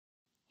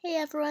Hey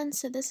everyone,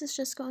 so this is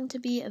just going to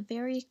be a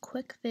very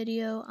quick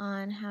video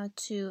on how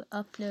to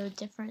upload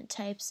different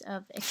types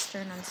of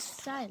external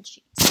style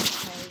sheets,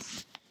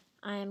 because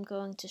I am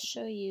going to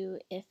show you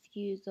if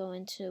you go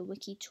into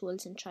Wiki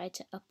Tools and try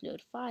to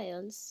upload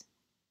files,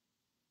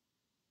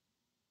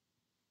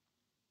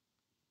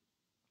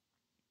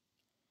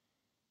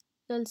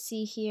 you'll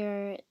see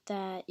here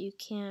that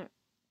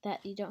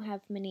you don't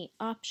have many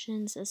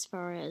options as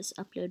far as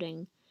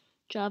uploading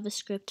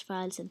JavaScript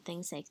files and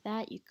things like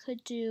that. You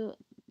could do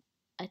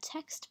a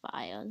text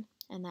file,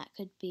 and that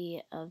could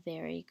be a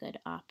very good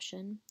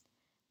option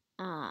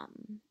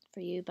for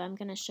you, but I'm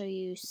going to show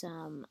you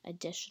some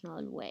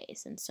additional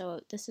ways. And so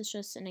this is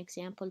just an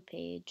example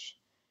page,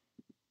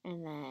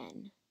 and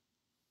then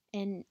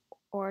in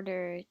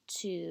order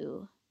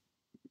to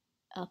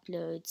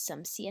upload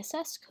some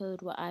CSS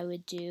code, what I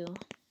would do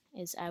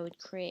is I would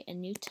create a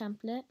new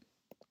template.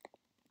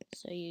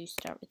 So you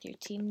start with your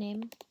team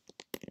name,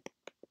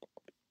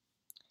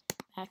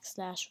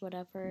 /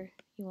 whatever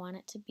you want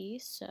it to be.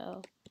 So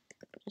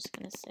I'm just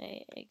going to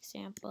say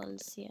example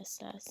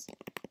CSS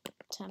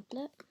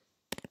template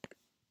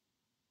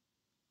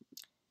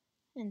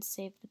and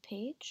save the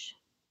page.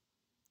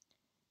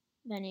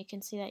 Then you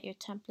can see that your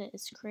template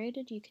is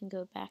created. You can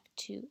go back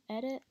to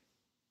edit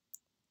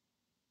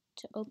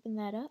to open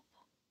that up.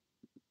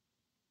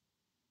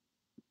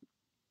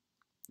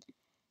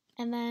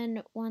 And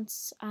then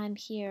once I'm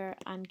here,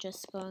 I'm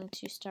just going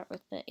to start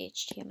with the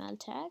HTML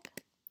tag.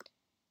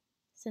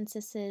 Since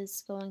this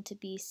is going to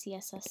be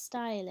CSS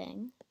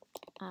styling,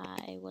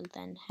 I will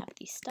then have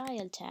the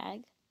style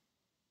tag.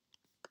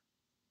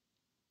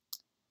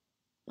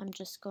 I'm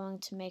just going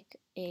to make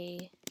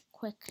a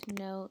quick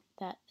note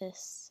that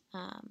this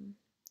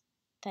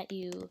that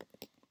you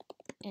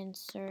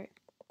insert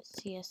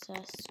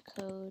CSS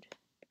code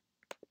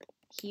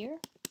here,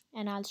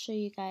 and I'll show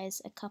you guys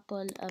a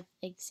couple of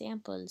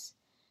examples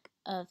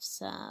of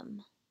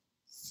some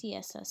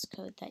CSS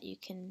code that you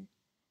can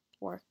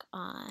work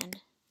on,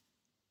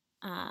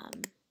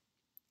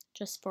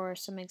 just for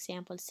some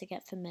examples to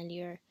get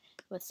familiar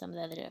with some of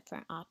the other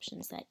different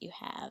options that you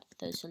have.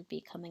 Those will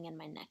be coming in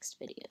my next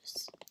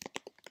videos.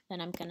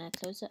 Then I'm going to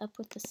close it up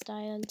with the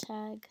style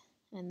tag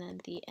and then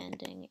the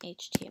ending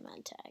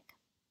HTML tag.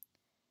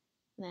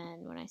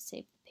 Then when I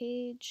save the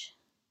page,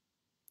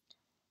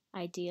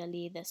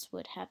 ideally this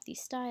would have the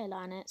style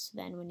on it, so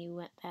then when you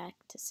went back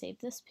to save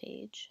this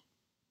page,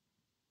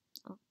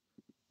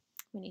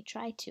 when you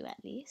try to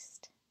at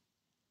least,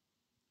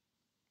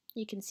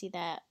 you can see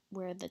that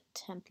where the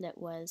template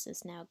was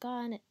is now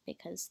gone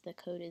because the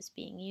code is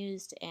being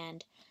used,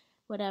 and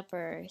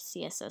whatever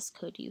CSS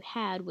code you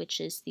had, which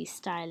is the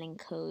styling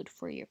code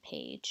for your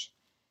page,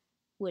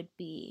 would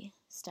be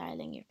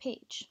styling your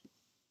page.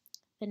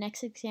 The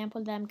next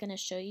example that I'm going to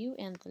show you,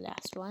 and the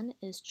last one,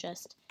 is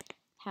just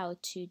how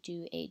to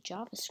do a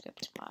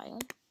JavaScript file.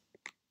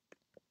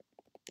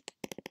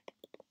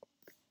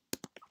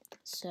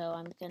 So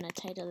I'm going to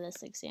title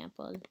this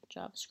example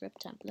JavaScript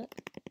template.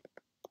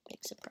 Big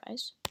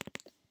surprise.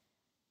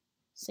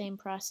 Same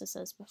process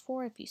as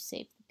before. If you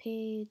save the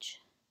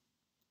page,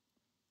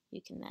 you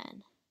can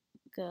then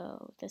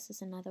go. This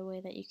is another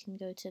way that you can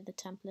go to the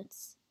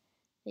templates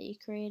that you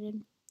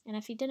created. And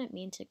if you didn't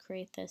mean to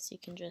create this, you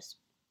can just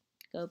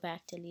go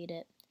back, delete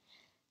it.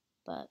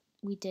 But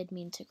we did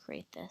mean to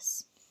create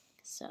this.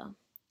 So,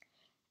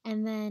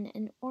 and then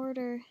in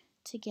order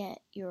to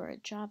get your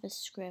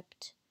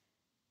JavaScript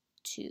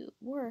to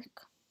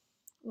work,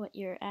 what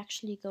you're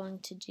actually going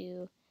to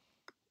do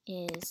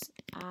is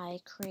I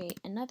create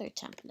another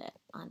template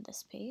on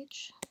this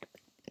page.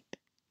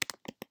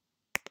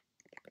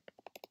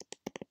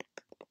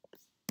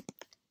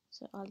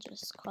 So I'll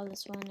just call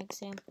this one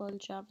example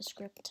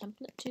JavaScript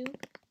template 2.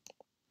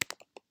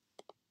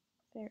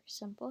 Very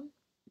simple.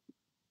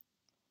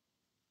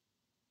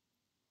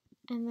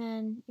 And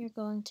then you're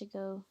going to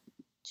go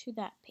to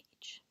that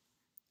page.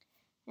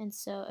 And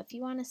so if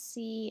you want to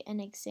see an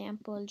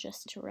example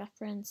just to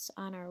reference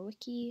on our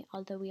wiki,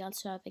 although we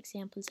also have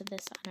examples of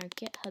this on our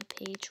GitHub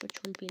page, which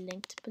will be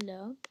linked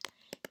below,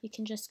 you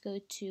can just go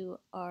to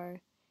our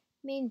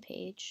main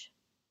page,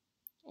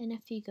 and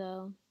if you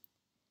go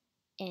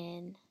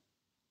in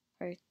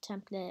our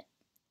template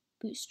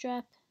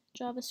bootstrap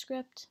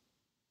JavaScript,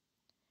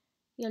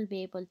 you'll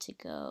be able to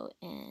go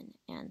in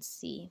and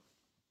see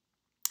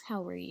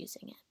how we're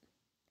using it.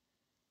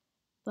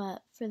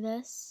 But for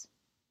this,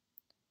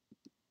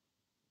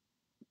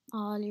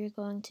 all you're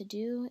going to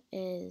do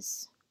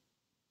is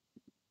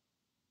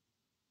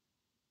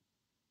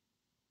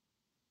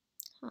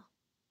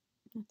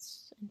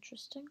that's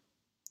interesting.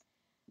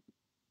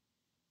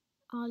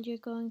 All you're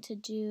going to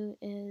do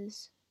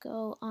is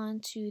go on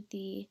to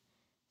the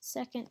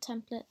second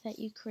template that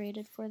you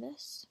created for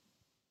this.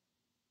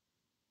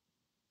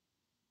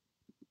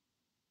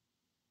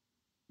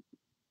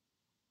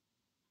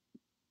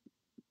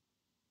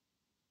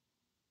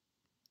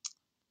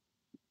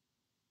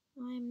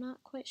 I'm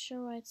not quite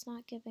sure why it's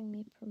not giving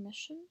me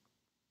permission,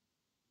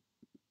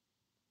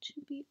 to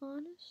be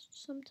honest.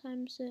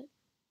 Sometimes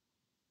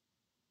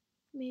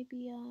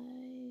maybe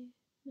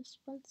I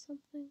misspelled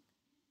something.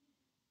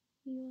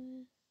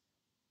 US,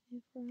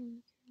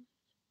 AFRL.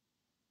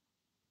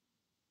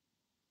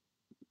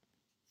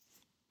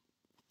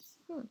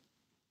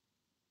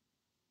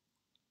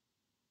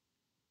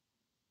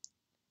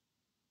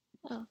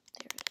 Oh,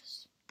 there it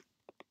is.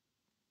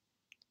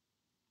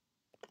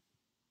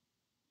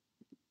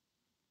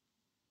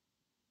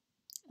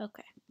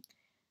 Okay,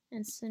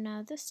 and so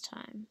now this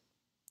time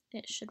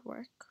it should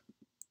work.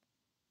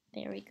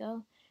 There we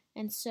go.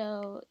 And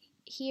so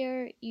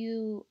here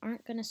you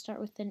aren't going to start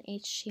with an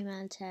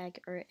HTML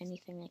tag or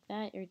anything like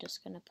that. You're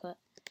just going to put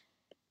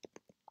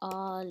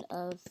all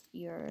of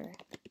your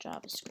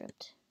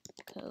JavaScript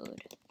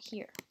code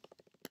here.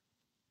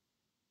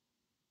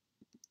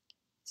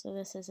 So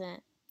this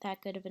isn't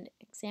that good of an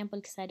example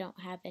because I don't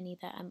have any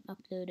that I'm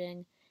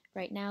uploading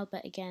right now,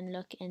 but again,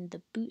 look in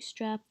the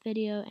Bootstrap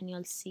video and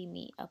you'll see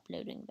me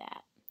uploading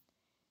that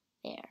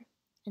there.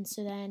 And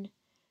so then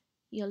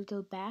you'll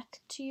go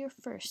back to your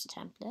first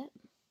template,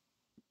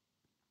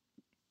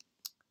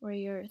 where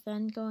you're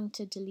then going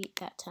to delete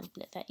that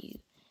template that you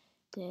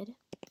did.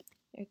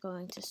 You're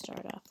going to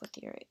start off with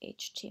your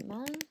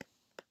HTML,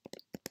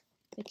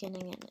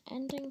 beginning and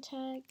ending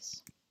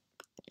tags,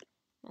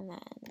 and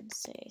then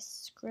say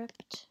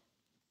script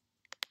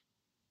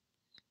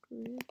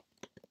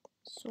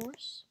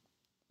source.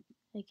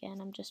 Again,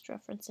 I'm just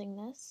referencing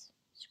this.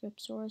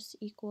 Script source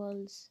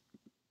equals,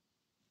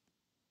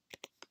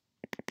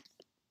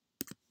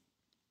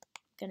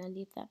 I'm gonna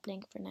leave that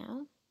blank for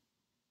now.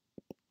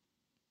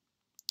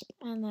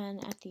 And then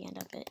at the end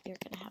of it, you're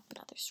gonna have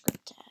another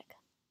script tag.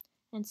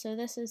 And so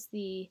this is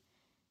the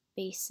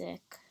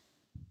basic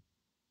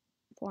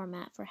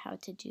format for how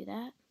to do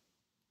that.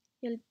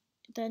 You're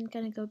then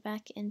gonna go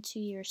back into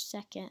your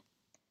second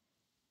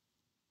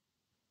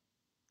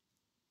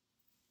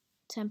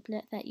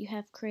template that you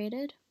have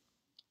created,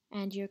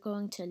 and you're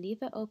going to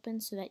leave it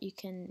open so that you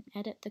can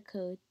edit the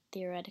code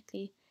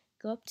theoretically.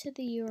 Go up to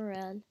the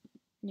URL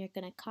and you're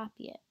going to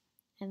copy it,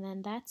 and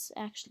then that's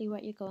actually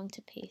what you're going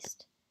to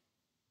paste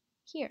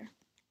here.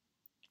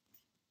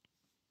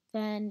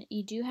 Then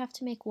you do have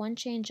to make one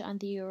change on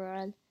the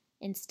URL.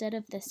 Instead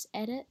of this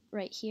edit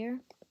right here,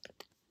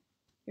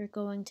 you're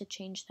going to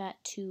change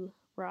that to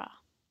raw,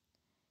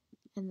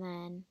 and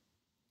then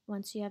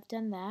once you have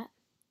done that,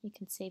 you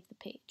can save the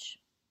page.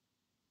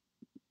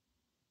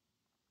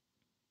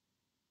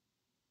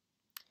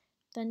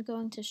 Then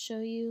going to show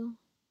you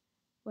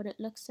what it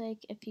looks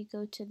like if you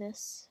go to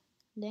this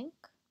link.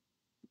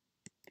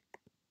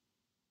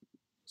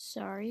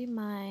 Sorry,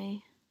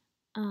 my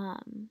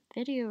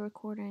video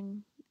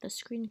recording, the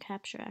screen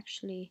capture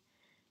actually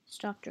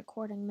stopped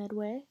recording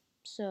midway,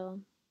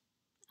 so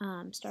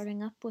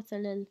starting up with a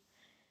little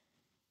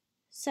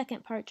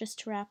second part just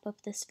to wrap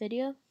up this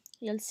video.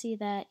 You'll see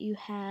that you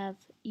have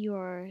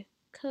your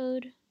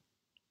code.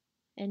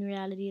 In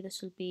reality,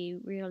 this will be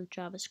real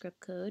JavaScript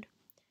code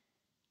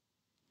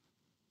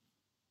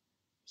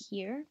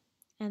here,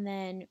 and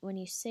then when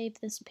you save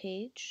this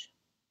page,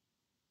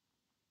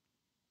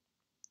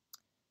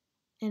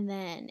 and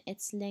then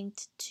it's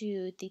linked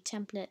to the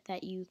template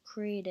that you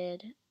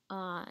created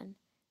on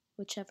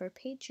whichever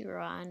page you're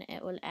on,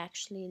 it will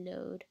actually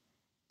load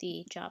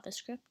the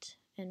JavaScript,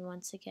 and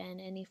once again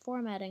any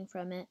formatting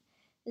from it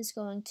is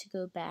going to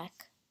go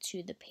back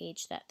to the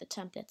page that the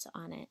template's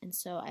on it. And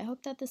so I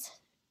hope that this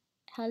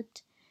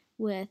helped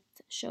with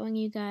showing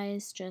you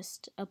guys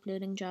just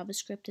uploading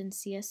JavaScript and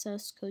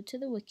CSS code to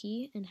the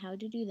wiki and how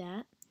to do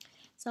that.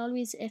 As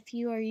always, if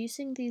you are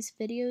using these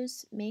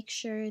videos, make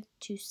sure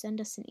to send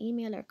us an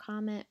email or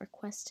comment,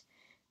 request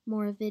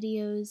more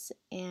videos,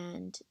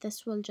 and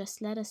this will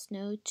just let us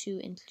know to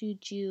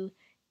include you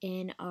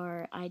in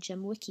our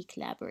iGEM Wiki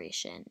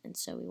collaboration. And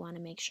so we want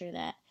to make sure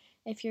that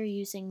if you're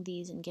using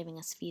these and giving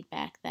us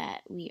feedback,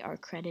 that we are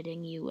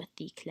crediting you with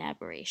the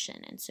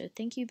collaboration. And so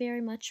thank you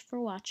very much for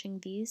watching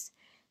these.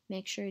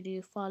 Make sure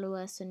to follow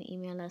us and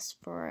email us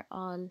for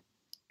all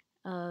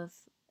of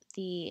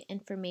the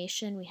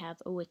information. We have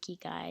a wiki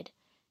guide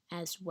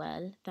as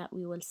well that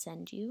we will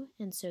send you.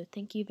 And so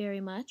thank you very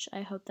much.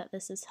 I hope that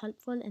this is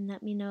helpful, and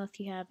let me know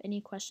if you have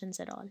any questions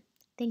at all.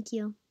 Thank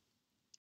you.